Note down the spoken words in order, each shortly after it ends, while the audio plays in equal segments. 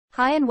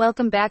Hi and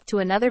welcome back to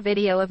another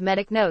video of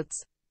Medic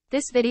Notes.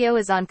 This video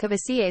is on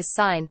Courvoisier's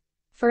sign.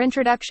 For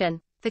introduction,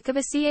 the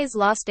Courvoisier's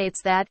law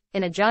states that,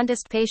 in a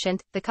jaundiced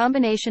patient, the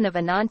combination of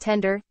a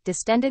non-tender,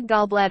 distended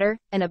gallbladder,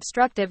 and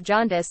obstructive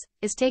jaundice,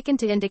 is taken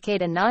to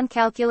indicate a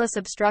non-calculous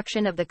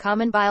obstruction of the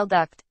common bile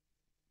duct.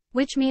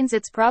 Which means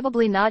it's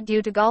probably not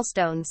due to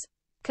gallstones.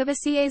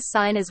 Courvoisier's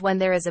sign is when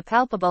there is a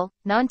palpable,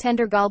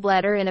 non-tender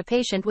gallbladder in a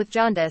patient with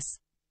jaundice.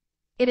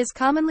 It is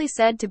commonly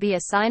said to be a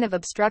sign of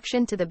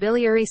obstruction to the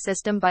biliary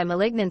system by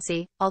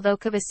malignancy, although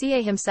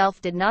Courvoisier himself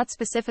did not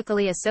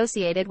specifically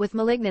associate it with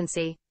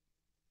malignancy.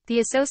 The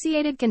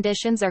associated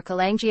conditions are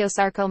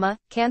cholangiosarcoma,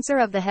 cancer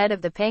of the head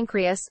of the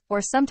pancreas, or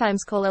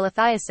sometimes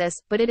cholelithiasis,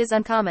 but it is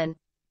uncommon.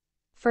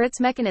 For its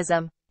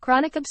mechanism,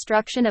 chronic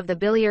obstruction of the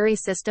biliary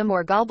system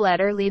or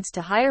gallbladder leads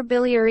to higher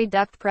biliary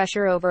duct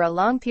pressure over a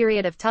long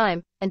period of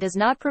time, and does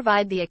not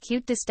provide the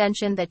acute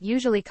distension that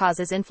usually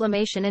causes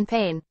inflammation and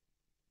pain.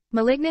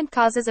 Malignant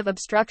causes of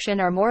obstruction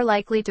are more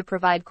likely to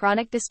provide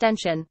chronic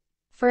distension.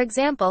 For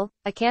example,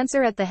 a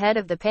cancer at the head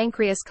of the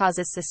pancreas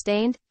causes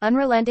sustained,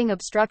 unrelenting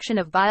obstruction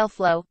of bile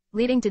flow,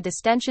 leading to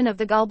distension of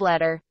the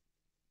gallbladder.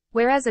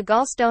 Whereas a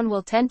gallstone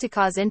will tend to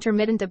cause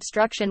intermittent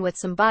obstruction with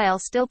some bile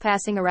still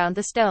passing around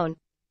the stone.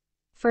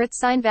 For its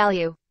sign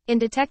value, in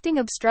detecting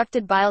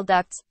obstructed bile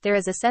ducts, there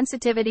is a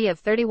sensitivity of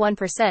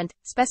 31%,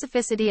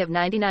 specificity of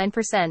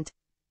 99%.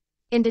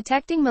 In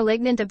detecting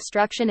malignant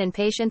obstruction in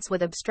patients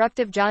with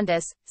obstructive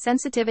jaundice,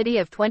 sensitivity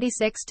of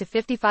 26 to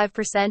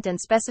 55% and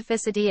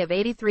specificity of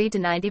 83 to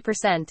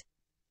 90%.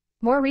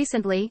 More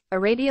recently, a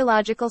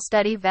radiological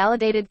study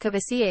validated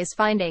Courvoisier's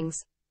findings.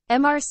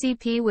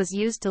 MRCP was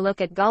used to look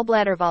at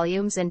gallbladder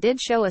volumes and did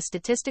show a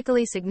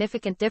statistically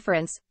significant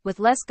difference, with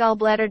less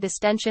gallbladder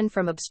distension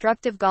from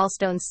obstructive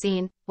gallstones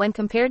seen, when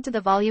compared to the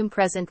volume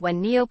present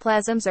when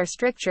neoplasms or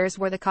strictures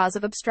were the cause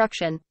of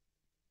obstruction.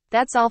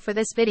 That's all for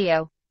this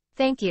video.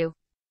 Thank you.